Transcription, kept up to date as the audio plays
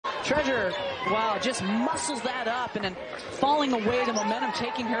Treasure, wow, just muscles that up and then falling away, the momentum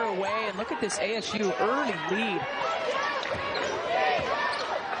taking her away. And look at this ASU early lead.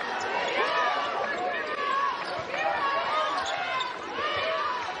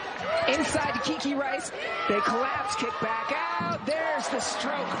 Inside to Kiki Rice. They collapse, kick back out. There's the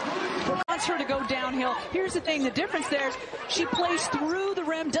stroke. Wants her to go downhill. Here's the thing, the difference there is she plays through the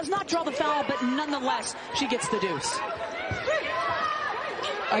rim, does not draw the foul, but nonetheless, she gets the deuce.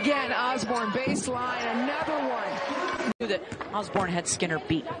 Again, Osborne baseline, another one. Knew that Osborne had Skinner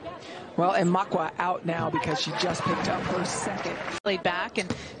beat. Well, and Makwa out now because she just picked up her second. Laid back,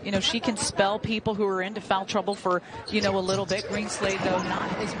 and she can spell people who are into foul trouble for a little bit. Greenslade, though,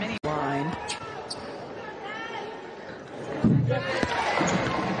 not as many. Line.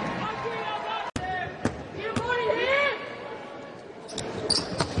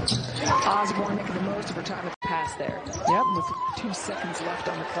 Osborne making the most of her time at the pass there. Yep, with 2 seconds left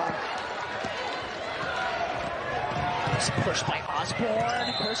on the clock. It's pushed by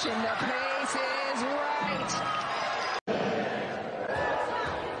Osborne. Pushing the pace is right.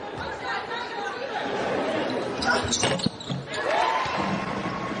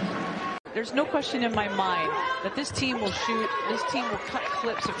 There's no question in my mind that this team will cut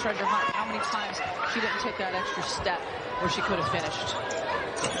clips of Treasure Hunt. How many times she didn't take that extra step where she could have finished.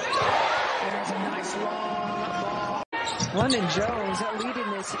 There's a nice long ball. London Jones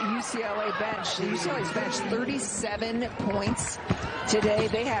leading this UCLA bench. The UCLA's bench 37 points today.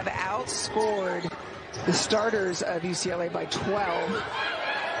 They have outscored the starters of UCLA by 12.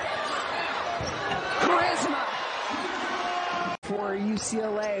 Charisma for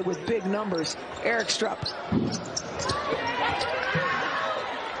UCLA with big numbers. Eric Strupp.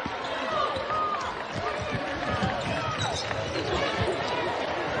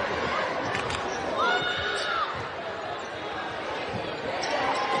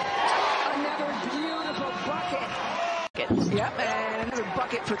 Yep, and another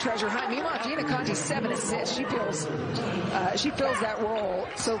bucket for Treasure Hunt. Meanwhile, Gina Conti, 7 assists. She fills that role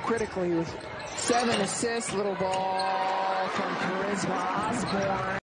so critically with 7 assists. Little ball from Charisma Osborne.